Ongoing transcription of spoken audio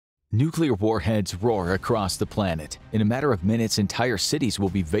Nuclear warheads roar across the planet. In a matter of minutes, entire cities will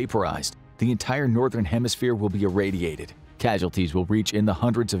be vaporized. The entire northern hemisphere will be irradiated. Casualties will reach in the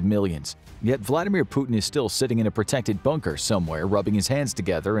hundreds of millions. Yet Vladimir Putin is still sitting in a protected bunker somewhere, rubbing his hands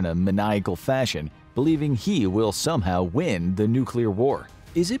together in a maniacal fashion, believing he will somehow win the nuclear war.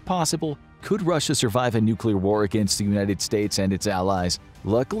 Is it possible? Could Russia survive a nuclear war against the United States and its allies?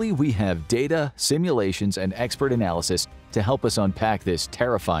 Luckily, we have data, simulations, and expert analysis to help us unpack this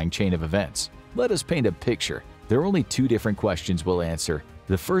terrifying chain of events. Let us paint a picture. There are only two different questions we'll answer.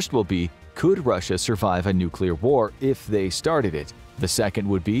 The first will be, could Russia survive a nuclear war if they started it? The second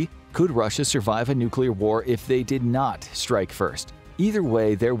would be, could Russia survive a nuclear war if they did not strike first? Either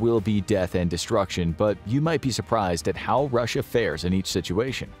way, there will be death and destruction, but you might be surprised at how Russia fares in each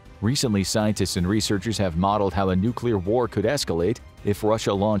situation. Recently, scientists and researchers have modeled how a nuclear war could escalate if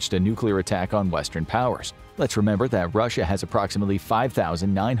Russia launched a nuclear attack on Western powers. Let's remember that Russia has approximately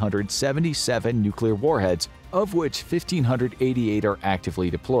 5,977 nuclear warheads, of which 1,588 are actively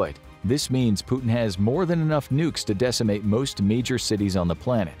deployed. This means Putin has more than enough nukes to decimate most major cities on the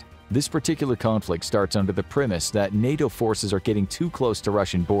planet. This particular conflict starts under the premise that NATO forces are getting too close to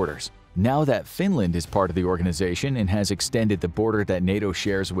Russian borders. Now that Finland is part of the organization and has extended the border that NATO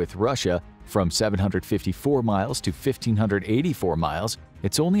shares with Russia from 754 miles to 1,584 miles,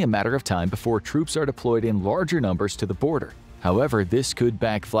 it's only a matter of time before troops are deployed in larger numbers to the border. However, this could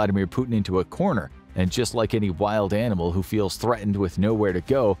back Vladimir Putin into a corner, and just like any wild animal who feels threatened with nowhere to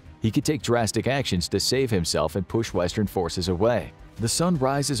go, he could take drastic actions to save himself and push Western forces away. The sun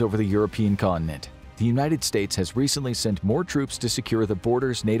rises over the European continent. The United States has recently sent more troops to secure the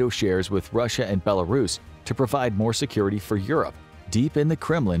borders NATO shares with Russia and Belarus to provide more security for Europe. Deep in the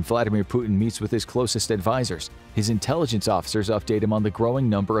Kremlin, Vladimir Putin meets with his closest advisors. His intelligence officers update him on the growing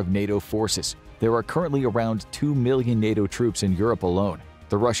number of NATO forces. There are currently around 2 million NATO troops in Europe alone.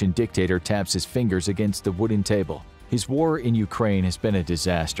 The Russian dictator taps his fingers against the wooden table. His war in Ukraine has been a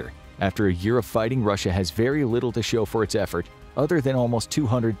disaster. After a year of fighting, Russia has very little to show for its effort, other than almost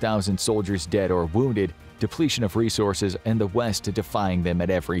 200,000 soldiers dead or wounded, depletion of resources, and the West defying them at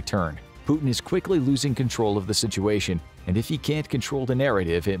every turn. Putin is quickly losing control of the situation, and if he can't control the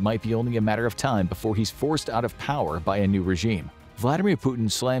narrative, it might be only a matter of time before he's forced out of power by a new regime. Vladimir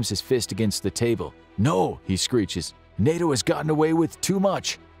Putin slams his fist against the table. "No," he screeches, "NATO has gotten away with too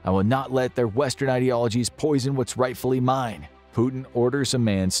much. I will not let their Western ideologies poison what's rightfully mine." Putin orders a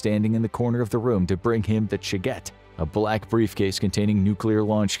man standing in the corner of the room to bring him the Chaget, a black briefcase containing nuclear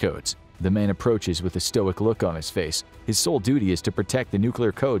launch codes. The man approaches with a stoic look on his face. His sole duty is to protect the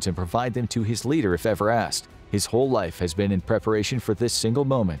nuclear codes and provide them to his leader if ever asked. His whole life has been in preparation for this single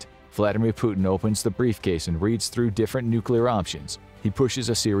moment. Vladimir Putin opens the briefcase and reads through different nuclear options. He pushes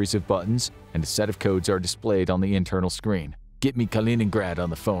a series of buttons, and a set of codes are displayed on the internal screen. "Get me Kaliningrad on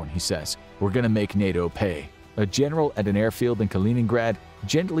the phone," he says. "We're gonna make NATO pay." A general at an airfield in Kaliningrad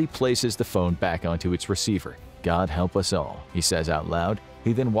gently places the phone back onto its receiver. "God help us all," he says out loud.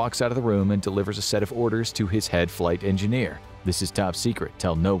 He then walks out of the room and delivers a set of orders to his head flight engineer. "This is top secret,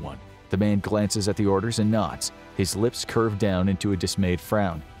 tell no one." The man glances at the orders and nods. His lips curve down into a dismayed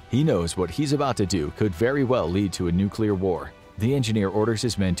frown. He knows what he's about to do could very well lead to a nuclear war. The engineer orders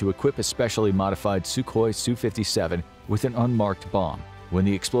his men to equip a specially modified Sukhoi Su-57 with an unmarked bomb. When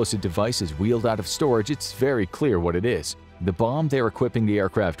the explosive device is wheeled out of storage, it's very clear what it is. The bomb they're equipping the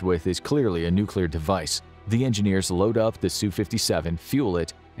aircraft with is clearly a nuclear device. The engineers load up the Su-57, fuel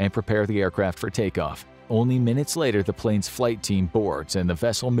it, and prepare the aircraft for takeoff. Only minutes later, the plane's flight team boards and the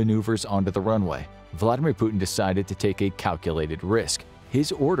vessel maneuvers onto the runway. Vladimir Putin decided to take a calculated risk.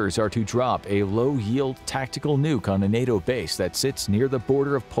 His orders are to drop a low-yield tactical nuke on a NATO base that sits near the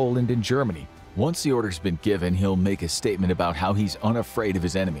border of Poland and Germany. Once the order's been given, he'll make a statement about how he's unafraid of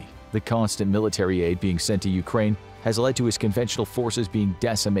his enemy. The constant military aid being sent to Ukraine has led to his conventional forces being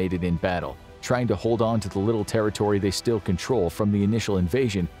decimated in battle. Trying to hold on to the little territory they still control from the initial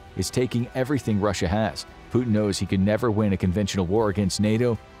invasion is taking everything Russia has. Putin knows he can never win a conventional war against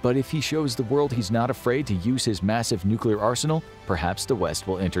NATO, but if he shows the world he's not afraid to use his massive nuclear arsenal, perhaps the West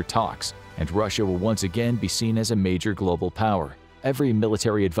will enter talks, and Russia will once again be seen as a major global power. Every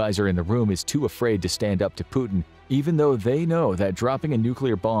military advisor in the room is too afraid to stand up to Putin, even though they know that dropping a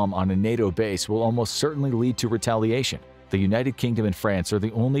nuclear bomb on a NATO base will almost certainly lead to retaliation. The United Kingdom and France are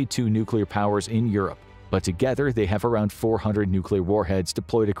the only two nuclear powers in Europe, but together they have around 400 nuclear warheads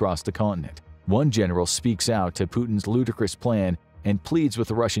deployed across the continent. One general speaks out to Putin's ludicrous plan and pleads with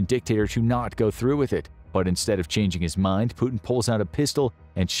the Russian dictator to not go through with it, but instead of changing his mind, Putin pulls out a pistol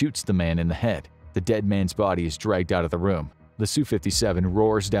and shoots the man in the head. The dead man's body is dragged out of the room. The Su-57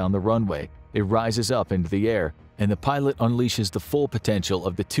 roars down the runway. It rises up into the air, and the pilot unleashes the full potential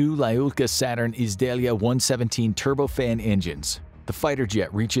of the two Lyulka Saturn Izdelia 117 turbofan engines. The fighter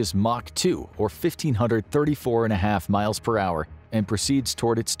jet reaches Mach 2, or 1,534.5 miles per hour, and proceeds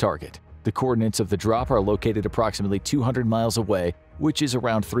toward its target. The coordinates of the drop are located approximately 200 miles away, which is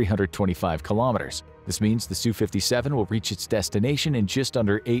around 325 kilometers. This means the Su-57 will reach its destination in just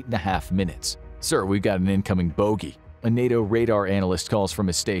under 8.5 minutes. "Sir, we've got an incoming bogey," a NATO radar analyst calls from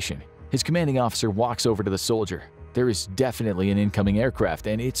his station. His commanding officer walks over to the soldier. "There is definitely an incoming aircraft,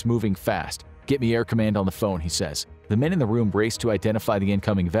 and it's moving fast. Get me Air Command on the phone," he says. The men in the room race to identify the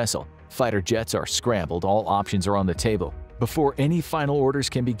incoming vessel. Fighter jets are scrambled, all options are on the table. Before any final orders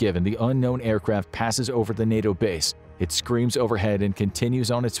can be given, the unknown aircraft passes over the NATO base. It screams overhead and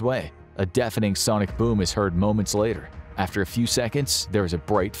continues on its way. A deafening sonic boom is heard moments later. After a few seconds, there is a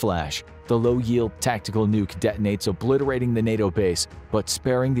bright flash. The low-yield tactical nuke detonates, obliterating the NATO base, but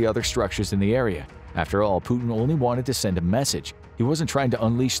sparing the other structures in the area. After all, Putin only wanted to send a message. He wasn't trying to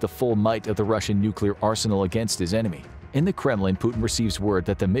unleash the full might of the Russian nuclear arsenal against his enemy. In the Kremlin, Putin receives word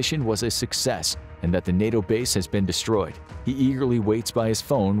that the mission was a success and that the NATO base has been destroyed. He eagerly waits by his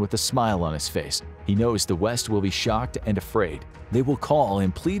phone with a smile on his face. He knows the West will be shocked and afraid. They will call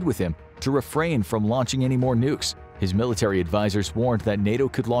and plead with him to refrain from launching any more nukes. His military advisors warned that NATO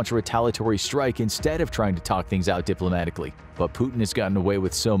could launch a retaliatory strike instead of trying to talk things out diplomatically. But Putin has gotten away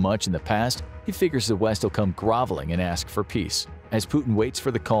with so much in the past, he figures the West will come groveling and ask for peace. As Putin waits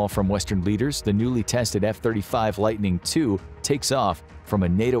for the call from Western leaders, the newly tested F-35 Lightning II takes off from a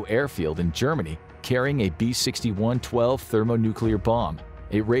NATO airfield in Germany, carrying a B-61-12 thermonuclear bomb.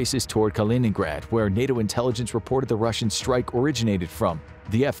 It races toward Kaliningrad, where NATO intelligence reported the Russian strike originated from.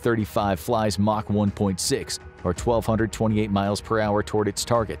 The F-35 flies Mach 1.6, or 1,228 miles per hour, toward its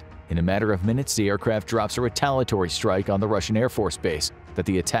target. In a matter of minutes, the aircraft drops a retaliatory strike on the Russian Air Force base that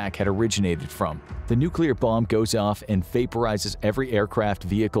the attack had originated from. The nuclear bomb goes off and vaporizes every aircraft,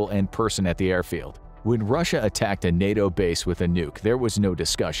 vehicle, and person at the airfield. When Russia attacked a NATO base with a nuke, there was no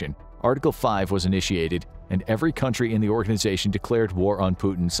discussion. Article 5 was initiated, and every country in the organization declared war on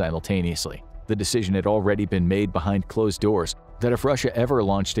Putin simultaneously. The decision had already been made behind closed doors that if Russia ever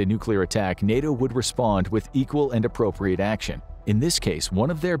launched a nuclear attack, NATO would respond with equal and appropriate action. In this case,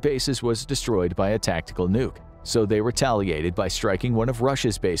 one of their bases was destroyed by a tactical nuke, so they retaliated by striking one of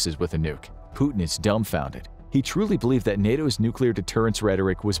Russia's bases with a nuke. Putin is dumbfounded. He truly believed that NATO's nuclear deterrence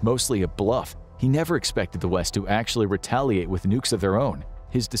rhetoric was mostly a bluff. He never expected the West to actually retaliate with nukes of their own.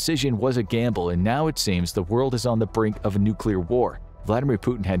 His decision was a gamble, and now it seems the world is on the brink of a nuclear war. Vladimir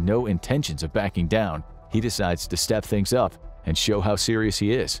Putin had no intentions of backing down. He decides to step things up and show how serious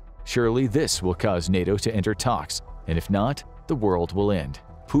he is. Surely this will cause NATO to enter talks, and if not, the world will end.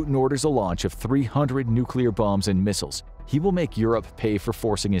 Putin orders a launch of 300 nuclear bombs and missiles. He will make Europe pay for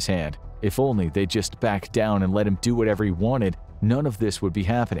forcing his hand. If only they'd just back down and let him do whatever he wanted, none of this would be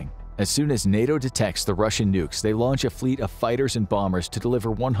happening. As soon as NATO detects the Russian nukes, they launch a fleet of fighters and bombers to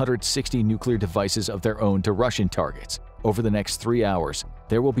deliver 160 nuclear devices of their own to Russian targets. Over the next 3 hours,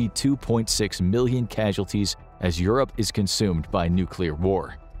 there will be 2.6 million casualties as Europe is consumed by nuclear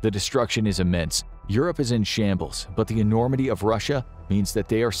war. The destruction is immense. Europe is in shambles, but the enormity of Russia means that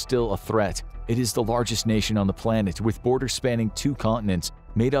they are still a threat. It is the largest nation on the planet, with borders spanning 2 continents,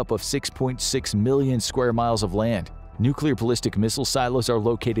 made up of 6.6 million square miles of land. Nuclear ballistic missile silos are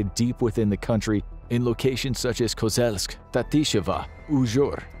located deep within the country in locations such as Kozelsk, Tatisheva,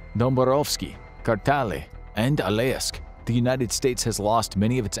 Uzhur, Domborovsky, Kartale, and Aleisk. The United States has lost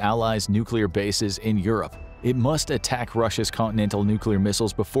many of its allies' nuclear bases in Europe. It must attack Russia's continental nuclear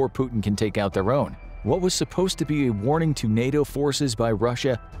missiles before Putin can take out their own. What was supposed to be a warning to NATO forces by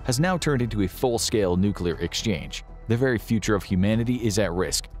Russia has now turned into a full-scale nuclear exchange. The very future of humanity is at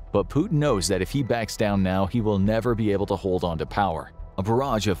risk, but Putin knows that if he backs down now, he will never be able to hold on to power. A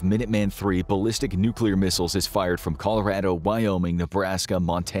barrage of Minuteman III ballistic nuclear missiles is fired from Colorado, Wyoming, Nebraska,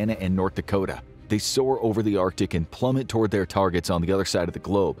 Montana, and North Dakota. They soar over the Arctic and plummet toward their targets on the other side of the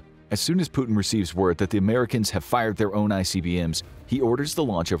globe. As soon as Putin receives word that the Americans have fired their own ICBMs, he orders the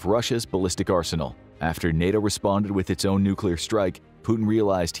launch of Russia's ballistic arsenal. After NATO responded with its own nuclear strike, Putin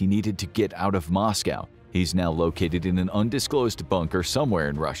realized he needed to get out of Moscow. He's now located in an undisclosed bunker somewhere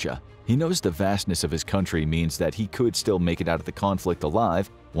in Russia. He knows the vastness of his country means that he could still make it out of the conflict alive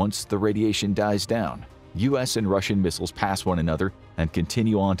once the radiation dies down. US and Russian missiles pass one another and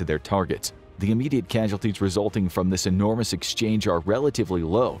continue on to their targets. The immediate casualties resulting from this enormous exchange are relatively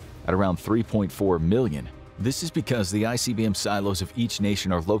low, at around 3.4 million. This is because the ICBM silos of each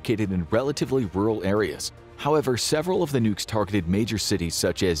nation are located in relatively rural areas. However, several of the nukes targeted major cities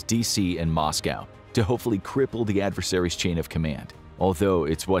such as DC and Moscow to hopefully cripple the adversary's chain of command. although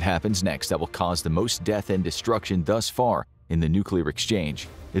it's what happens next that will cause the most death and destruction thus far in the nuclear exchange.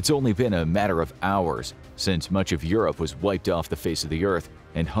 It's only been a matter of hours since much of Europe was wiped off the face of the Earth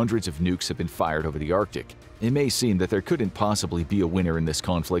and hundreds of nukes have been fired over the Arctic. It may seem that there couldn't possibly be a winner in this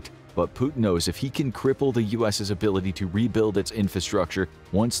conflict, but Putin knows if he can cripple the US's ability to rebuild its infrastructure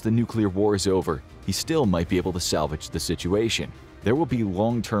once the nuclear war is over, he still might be able to salvage the situation. There will be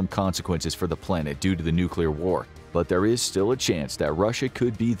long-term consequences for the planet due to the nuclear war, but there is still a chance that Russia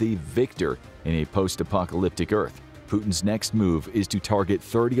could be the victor in a post-apocalyptic Earth. Putin's next move is to target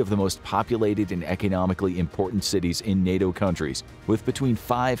 30 of the most populated and economically important cities in NATO countries, with between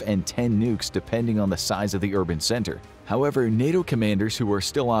 5 and 10 nukes depending on the size of the urban center. However, NATO commanders who are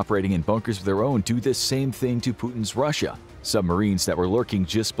still operating in bunkers of their own do the same thing to Putin's Russia. Submarines that were lurking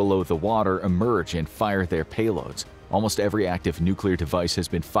just below the water emerge and fire their payloads. Almost every active nuclear device has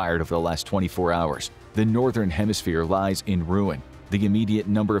been fired over the last 24 hours. The northern hemisphere lies in ruin. The immediate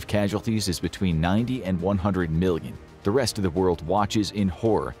number of casualties is between 90 and 100 million. The rest of the world watches in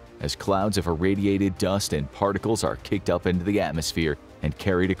horror as clouds of irradiated dust and particles are kicked up into the atmosphere and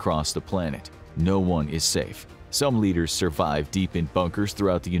carried across the planet. No one is safe. Some leaders survive deep in bunkers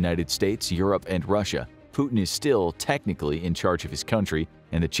throughout the United States, Europe, and Russia. Putin is still technically in charge of his country,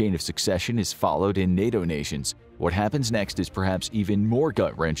 and the chain of succession is followed in NATO nations. What happens next is perhaps even more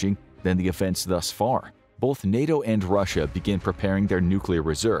gut-wrenching than the events thus far. Both NATO and Russia begin preparing their nuclear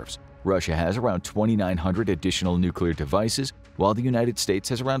reserves. Russia has around 2,900 additional nuclear devices, while the United States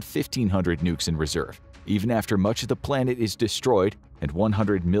has around 1,500 nukes in reserve. Even after much of the planet is destroyed and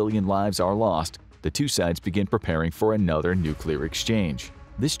 100 million lives are lost, the two sides begin preparing for another nuclear exchange.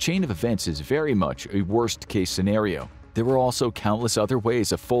 This chain of events is very much a worst-case scenario. There are also countless other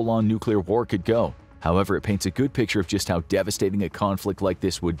ways a full-on nuclear war could go. However, it paints a good picture of just how devastating a conflict like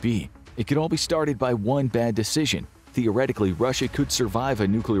this would be. It could all be started by one bad decision. Theoretically, Russia could survive a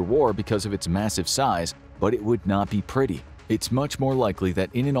nuclear war because of its massive size, but it would not be pretty. It's much more likely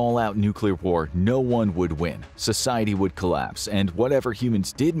that in an all-out nuclear war, no one would win. Society would collapse, and whatever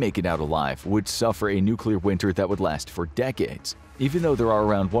humans did make it out alive would suffer a nuclear winter that would last for decades. Even though there are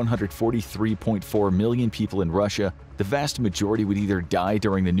around 143.4 million people in Russia, the vast majority would either die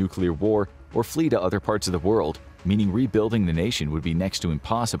during the nuclear war or flee to other parts of the world, meaning rebuilding the nation would be next to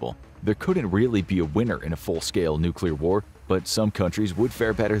impossible. There couldn't really be a winner in a full-scale nuclear war, but some countries would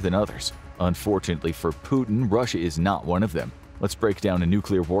fare better than others. Unfortunately for Putin, Russia is not one of them. Let's break down a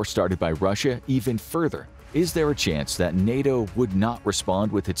nuclear war started by Russia even further. Is there a chance that NATO would not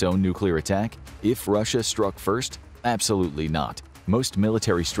respond with its own nuclear attack if Russia struck first? Absolutely not. Most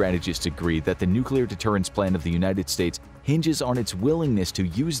military strategists agree that the nuclear deterrence plan of the United States hinges on its willingness to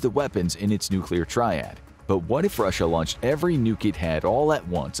use the weapons in its nuclear triad. But what if Russia launched every nuke it had all at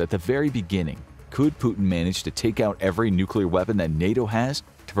once at the very beginning? Could Putin manage to take out every nuclear weapon that NATO has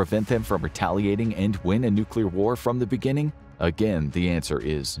to prevent them from retaliating and win a nuclear war from the beginning? Again, the answer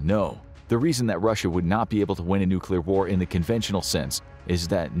is no. The reason that Russia would not be able to win a nuclear war in the conventional sense is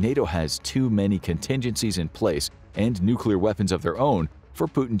that NATO has too many contingencies in place and nuclear weapons of their own for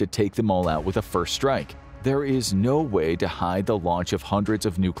Putin to take them all out with a first strike. There is no way to hide the launch of hundreds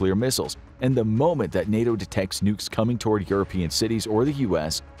of nuclear missiles, and the moment that NATO detects nukes coming toward European cities or the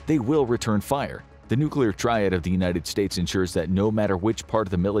US, they will return fire. The nuclear triad of the United States ensures that no matter which part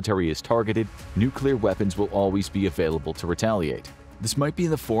of the military is targeted, nuclear weapons will always be available to retaliate. This might be in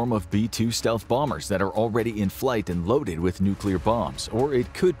the form of B-2 stealth bombers that are already in flight and loaded with nuclear bombs, or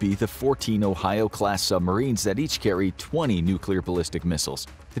it could be the 14 Ohio-class submarines that each carry 20 nuclear ballistic missiles.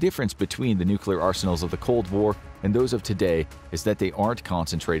 The difference between the nuclear arsenals of the Cold War and those of today is that they aren't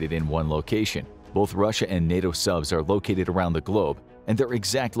concentrated in one location. Both Russia and NATO subs are located around the globe, and their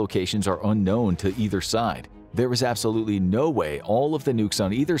exact locations are unknown to either side. There is absolutely no way all of the nukes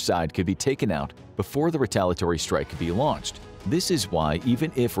on either side could be taken out before the retaliatory strike could be launched. This is why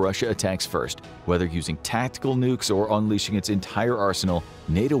even if Russia attacks first, whether using tactical nukes or unleashing its entire arsenal,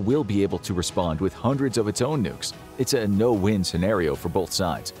 NATO will be able to respond with hundreds of its own nukes. It's a no-win scenario for both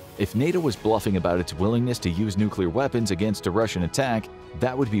sides. If NATO was bluffing about its willingness to use nuclear weapons against a Russian attack,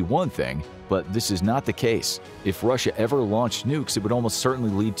 that would be one thing, but this is not the case. If Russia ever launched nukes, it would almost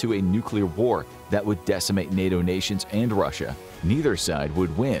certainly lead to a nuclear war that would decimate NATO nations and Russia. Neither side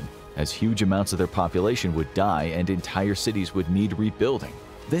would win, as huge amounts of their population would die and entire cities would need rebuilding.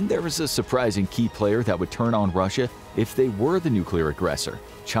 Then there is a surprising key player that would turn on Russia if they were the nuclear aggressor.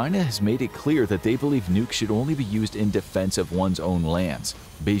 China has made it clear that they believe nukes should only be used in defense of one's own lands.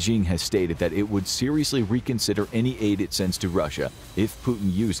 Beijing has stated that it would seriously reconsider any aid it sends to Russia if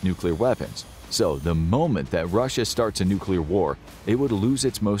Putin used nuclear weapons. So, the moment that Russia starts a nuclear war, it would lose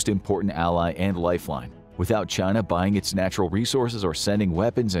its most important ally and lifeline. Without China buying its natural resources or sending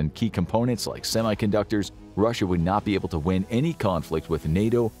weapons and key components like semiconductors, Russia would not be able to win any conflict with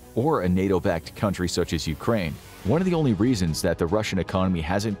NATO or a NATO-backed country such as Ukraine. One of the only reasons that the Russian economy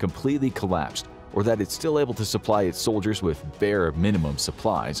hasn't completely collapsed, or that it's still able to supply its soldiers with bare minimum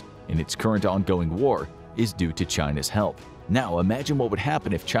supplies in its current ongoing war, is due to China's help. Now imagine what would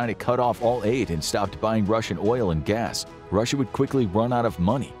happen if China cut off all aid and stopped buying Russian oil and gas. Russia would quickly run out of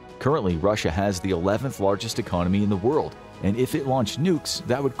money. Currently, Russia has the 11th largest economy in the world, and if it launched nukes,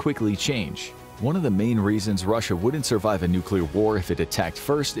 that would quickly change. One of the main reasons Russia wouldn't survive a nuclear war if it attacked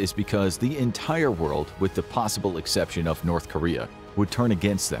first is because the entire world, with the possible exception of North Korea, would turn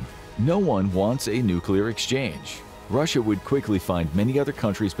against them. No one wants a nuclear exchange. Russia would quickly find many other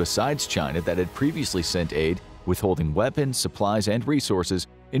countries besides China that had previously sent aid, withholding weapons, supplies, and resources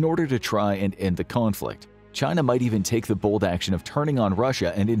in order to try and end the conflict. China might even take the bold action of turning on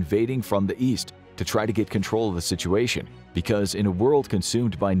Russia and invading from the east to try to get control of the situation, because in a world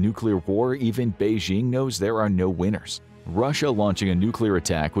consumed by nuclear war, even Beijing knows there are no winners. Russia launching a nuclear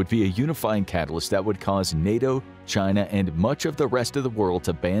attack would be a unifying catalyst that would cause NATO, China, and much of the rest of the world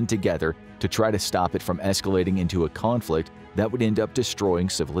to band together to try to stop it from escalating into a conflict that would end up destroying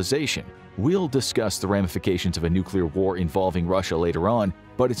civilization. We'll discuss the ramifications of a nuclear war involving Russia later on,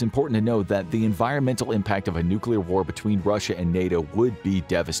 but it's important to note that the environmental impact of a nuclear war between Russia and NATO would be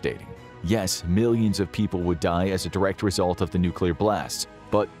devastating. Yes, millions of people would die as a direct result of the nuclear blasts,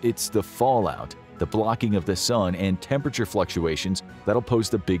 but it's the fallout, the blocking of the sun, and temperature fluctuations that'll pose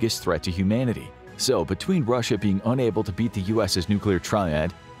the biggest threat to humanity. So, between Russia being unable to beat the US's nuclear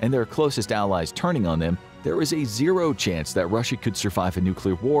triad and their closest allies turning on them, there is a zero chance that Russia could survive a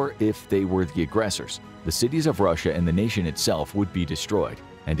nuclear war if they were the aggressors. The cities of Russia and the nation itself would be destroyed,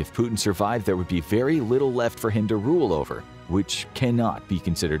 and if Putin survived, there would be very little left for him to rule over, which cannot be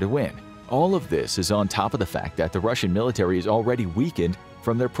considered a win. All of this is on top of the fact that the Russian military is already weakened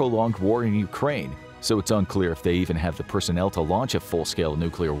from their prolonged war in Ukraine, so it's unclear if they even have the personnel to launch a full-scale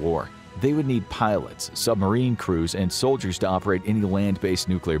nuclear war. They would need pilots, submarine crews, and soldiers to operate any land-based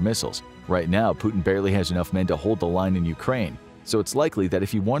nuclear missiles. Right now, Putin barely has enough men to hold the line in Ukraine, so it's likely that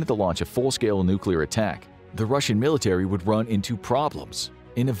if he wanted to launch a full-scale nuclear attack, the Russian military would run into problems.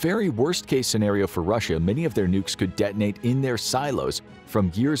 In a very worst-case scenario for Russia, many of their nukes could detonate in their silos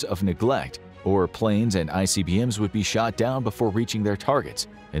from years of neglect, or planes and ICBMs would be shot down before reaching their targets.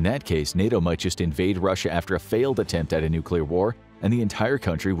 In that case, NATO might just invade Russia after a failed attempt at a nuclear war, and the entire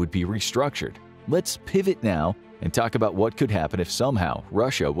country would be restructured. Let's pivot now and talk about what could happen if somehow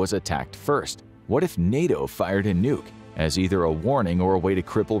Russia was attacked first. What if NATO fired a nuke, as either a warning or a way to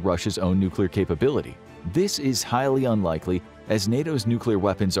cripple Russia's own nuclear capability? This is highly unlikely, as NATO's nuclear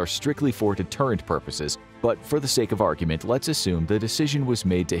weapons are strictly for deterrent purposes, but for the sake of argument, let's assume the decision was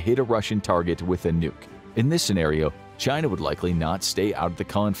made to hit a Russian target with a nuke. In this scenario, China would likely not stay out of the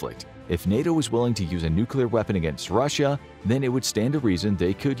conflict. If NATO was willing to use a nuclear weapon against Russia, then it would stand to reason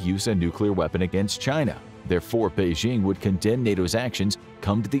they could use a nuclear weapon against China. Therefore, Beijing would condemn NATO's actions,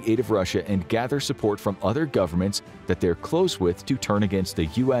 come to the aid of Russia, and gather support from other governments that they're close with to turn against the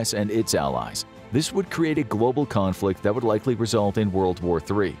US and its allies. This would create a global conflict that would likely result in World War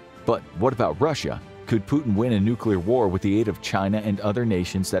III. But what about Russia? Could Putin win a nuclear war with the aid of China and other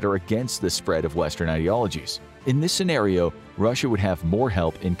nations that are against the spread of Western ideologies? In this scenario, Russia would have more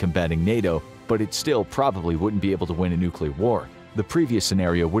help in combating NATO, but it still probably wouldn't be able to win a nuclear war. The previous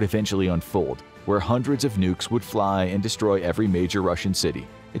scenario would eventually unfold, where hundreds of nukes would fly and destroy every major Russian city.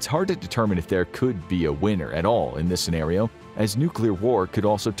 It's hard to determine if there could be a winner at all in this scenario, as nuclear war could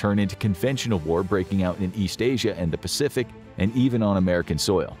also turn into conventional war breaking out in East Asia and the Pacific, and even on American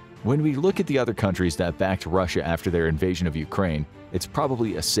soil. When we look at the other countries that backed Russia after their invasion of Ukraine, it's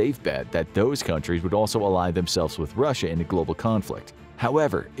probably a safe bet that those countries would also ally themselves with Russia in a global conflict.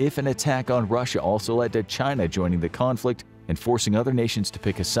 However, if an attack on Russia also led to China joining the conflict and forcing other nations to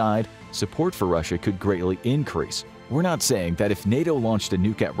pick a side, support for Russia could greatly increase. We're not saying that if NATO launched a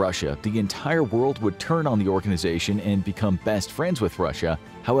nuke at Russia, the entire world would turn on the organization and become best friends with Russia.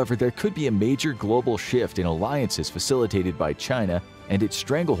 However, there could be a major global shift in alliances facilitated by China and its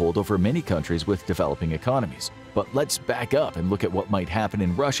stranglehold over many countries with developing economies. But let's back up and look at what might happen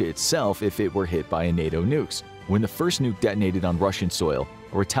in Russia itself if it were hit by a NATO nukes. When the first nuke detonated on Russian soil,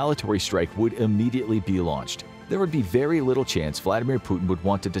 a retaliatory strike would immediately be launched. There would be very little chance Vladimir Putin would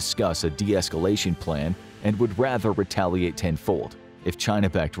want to discuss a de-escalation plan and would rather retaliate tenfold. If China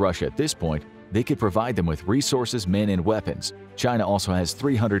backed Russia at this point, they could provide them with resources, men, and weapons. China also has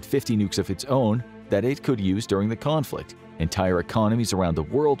 350 nukes of its own that it could use during the conflict. Entire economies around the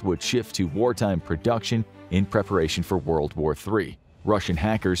world would shift to wartime production in preparation for World War III. Russian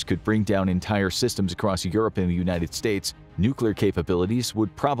hackers could bring down entire systems across Europe and the United States. Nuclear capabilities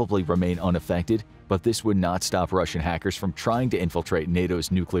would probably remain unaffected, but this would not stop Russian hackers from trying to infiltrate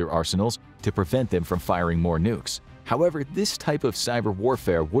NATO's nuclear arsenals to prevent them from firing more nukes. However, this type of cyber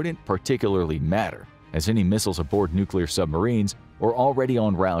warfare wouldn't particularly matter, as any missiles aboard nuclear submarines or already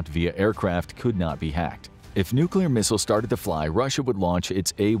en route via aircraft could not be hacked. If nuclear missiles started to fly, Russia would launch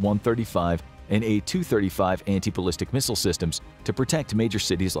its A-135 and A-235 anti-ballistic missile systems to protect major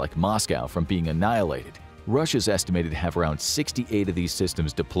cities like Moscow from being annihilated. Russia is estimated to have around 68 of these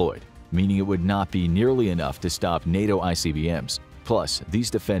systems deployed, meaning it would not be nearly enough to stop NATO ICBMs. Plus, these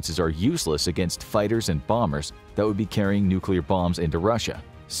defenses are useless against fighters and bombers that would be carrying nuclear bombs into Russia.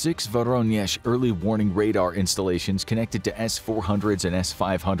 6 Voronezh early warning radar installations connected to S-400s and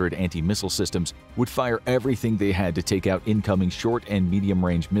S-500 anti-missile systems would fire everything they had to take out incoming short and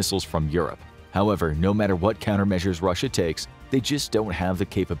medium-range missiles from Europe. However, no matter what countermeasures Russia takes, they just don't have the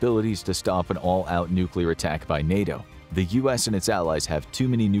capabilities to stop an all-out nuclear attack by NATO. The US and its allies have too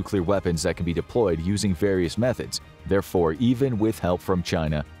many nuclear weapons that can be deployed using various methods. Therefore, even with help from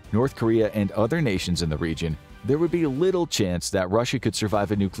China, North Korea, and other nations in the region, there would be little chance that Russia could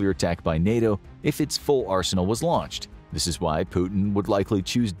survive a nuclear attack by NATO if its full arsenal was launched. This is why Putin would likely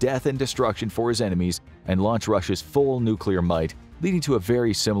choose death and destruction for his enemies and launch Russia's full nuclear might, leading to a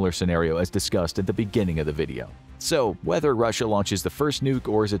very similar scenario as discussed at the beginning of the video. So, whether Russia launches the first nuke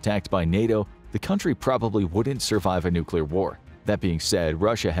or is attacked by NATO, the country probably wouldn't survive a nuclear war. That being said,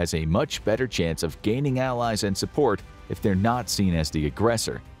 Russia has a much better chance of gaining allies and support if they're not seen as the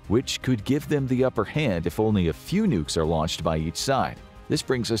aggressor, which could give them the upper hand if only a few nukes are launched by each side. This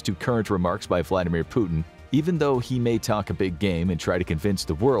brings us to current remarks by Vladimir Putin. Even though he may talk a big game and try to convince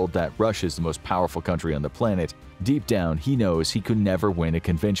the world that Russia is the most powerful country on the planet, deep down he knows he could never win a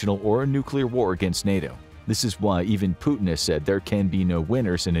conventional or a nuclear war against NATO. This is why even Putin has said there can be no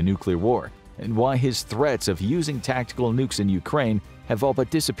winners in a nuclear war, and why his threats of using tactical nukes in Ukraine have all but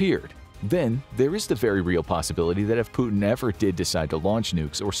disappeared. Then, there is the very real possibility that if Putin ever did decide to launch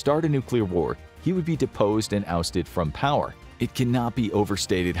nukes or start a nuclear war, he would be deposed and ousted from power. It cannot be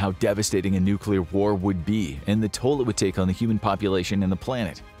overstated how devastating a nuclear war would be and the toll it would take on the human population and the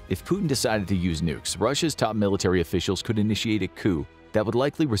planet. If Putin decided to use nukes, Russia's top military officials could initiate a coup that would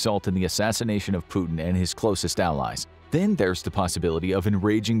likely result in the assassination of Putin and his closest allies. Then there's the possibility of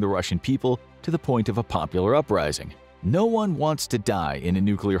enraging the Russian people to the point of a popular uprising. No one wants to die in a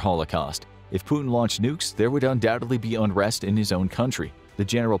nuclear holocaust. If Putin launched nukes, there would undoubtedly be unrest in his own country. The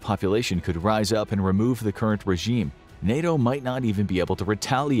general population could rise up and remove the current regime. NATO might not even be able to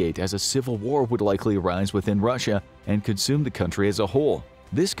retaliate, as a civil war would likely arise within Russia and consume the country as a whole.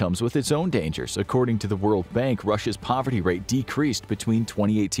 This comes with its own dangers. According to the World Bank, Russia's poverty rate decreased between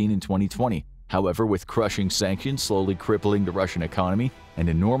 2018 and 2020. However, with crushing sanctions slowly crippling the Russian economy and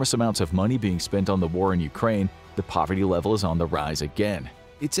enormous amounts of money being spent on the war in Ukraine, the poverty level is on the rise again.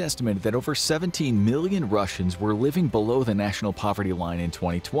 It's estimated that over 17 million Russians were living below the national poverty line in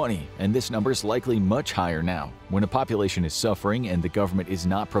 2020, and this number is likely much higher now. When a population is suffering and the government is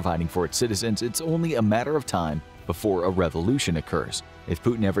not providing for its citizens, it's only a matter of time before a revolution occurs. If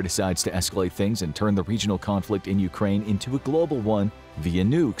Putin ever decides to escalate things and turn the regional conflict in Ukraine into a global one via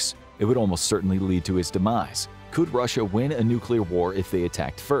nukes, it would almost certainly lead to his demise. Could Russia win a nuclear war if they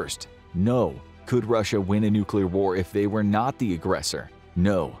attacked first? No. Could Russia win a nuclear war if they were not the aggressor?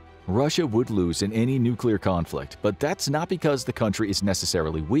 No. Russia would lose in any nuclear conflict, but that's not because the country is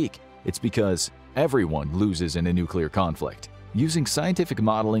necessarily weak. It's because everyone loses in a nuclear conflict. Using scientific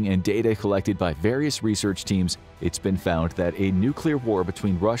modeling and data collected by various research teams, it's been found that a nuclear war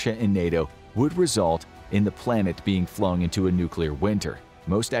between Russia and NATO would result in the planet being flung into a nuclear winter.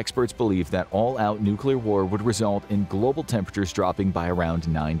 Most experts believe that all-out nuclear war would result in global temperatures dropping by around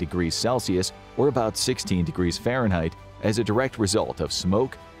 9 degrees Celsius or about 16 degrees Fahrenheit as a direct result of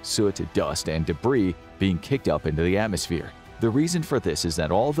smoke, soot, dust, and debris being kicked up into the atmosphere. The reason for this is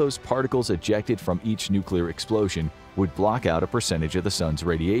that all those particles ejected from each nuclear explosion would block out a percentage of the sun's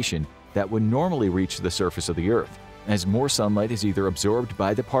radiation that would normally reach the surface of the Earth. As more sunlight is either absorbed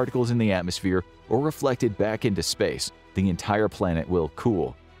by the particles in the atmosphere or reflected back into space, the entire planet will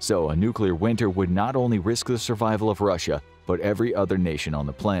cool. So a nuclear winter would not only risk the survival of Russia, but every other nation on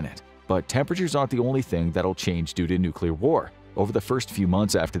the planet. But temperatures aren't the only thing that'll change due to nuclear war. Over the first few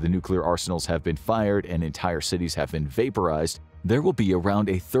months after the nuclear arsenals have been fired and entire cities have been vaporized, there will be around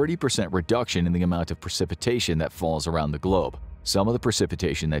a 30% reduction in the amount of precipitation that falls around the globe. Some of the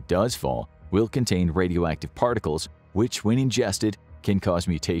precipitation that does fall will contain radioactive particles, which, when ingested, can cause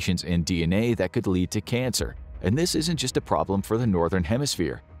mutations in DNA that could lead to cancer. And this isn't just a problem for the Northern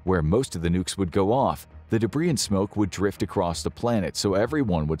Hemisphere, where most of the nukes would go off. The debris and smoke would drift across the planet, so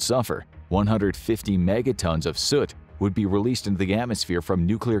everyone would suffer. 150 megatons of soot would be released into the atmosphere from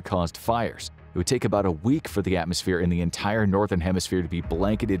nuclear-caused fires. It would take about a week for the atmosphere in the entire northern hemisphere to be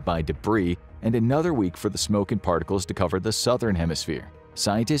blanketed by debris, and another week for the smoke and particles to cover the southern hemisphere.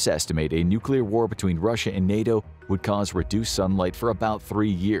 Scientists estimate a nuclear war between Russia and NATO would cause reduced sunlight for about 3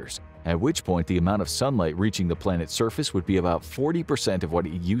 years, at which point the amount of sunlight reaching the planet's surface would be about 40% of what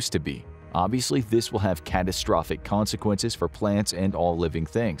it used to be. Obviously, this will have catastrophic consequences for plants and all living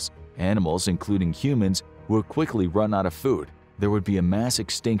things. Animals, including humans, will quickly run out of food. There would be a mass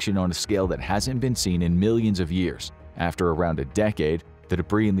extinction on a scale that hasn't been seen in millions of years. After around a decade, the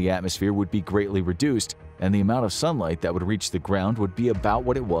debris in the atmosphere would be greatly reduced, and the amount of sunlight that would reach the ground would be about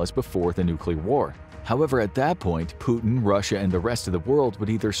what it was before the nuclear war. However, at that point, Putin, Russia, and the rest of the world would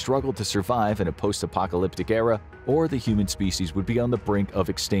either struggle to survive in a post-apocalyptic era, or the human species would be on the brink of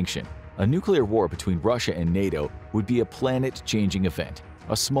extinction. A nuclear war between Russia and NATO would be a planet-changing event.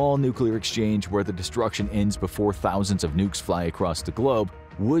 A small nuclear exchange where the destruction ends before thousands of nukes fly across the globe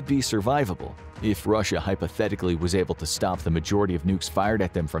would be survivable. If Russia hypothetically was able to stop the majority of nukes fired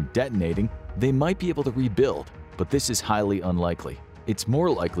at them from detonating, they might be able to rebuild, but this is highly unlikely. It's more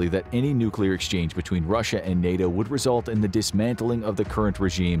likely that any nuclear exchange between Russia and NATO would result in the dismantling of the current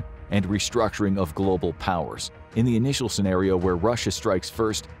regime and restructuring of global powers. In the initial scenario where Russia strikes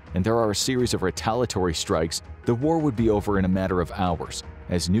first and there are a series of retaliatory strikes, the war would be over in a matter of hours,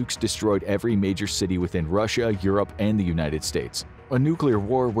 as nukes destroyed every major city within Russia, Europe, and the United States. A nuclear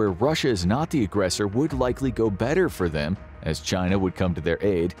war where Russia is not the aggressor would likely go better for them, as China would come to their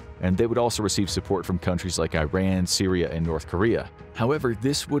aid, and they would also receive support from countries like Iran, Syria, and North Korea. However,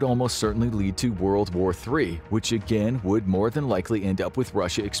 this would almost certainly lead to World War III, which again would more than likely end up with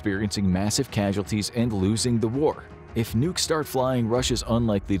Russia experiencing massive casualties and losing the war. If nukes start flying, Russia's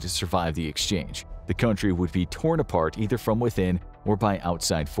unlikely to survive the exchange. The country would be torn apart either from within or by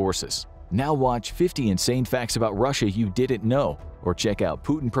outside forces. Now watch 50 insane facts about Russia you didn't know, or check out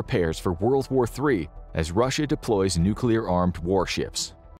Putin prepares for World War III as Russia deploys nuclear-armed warships.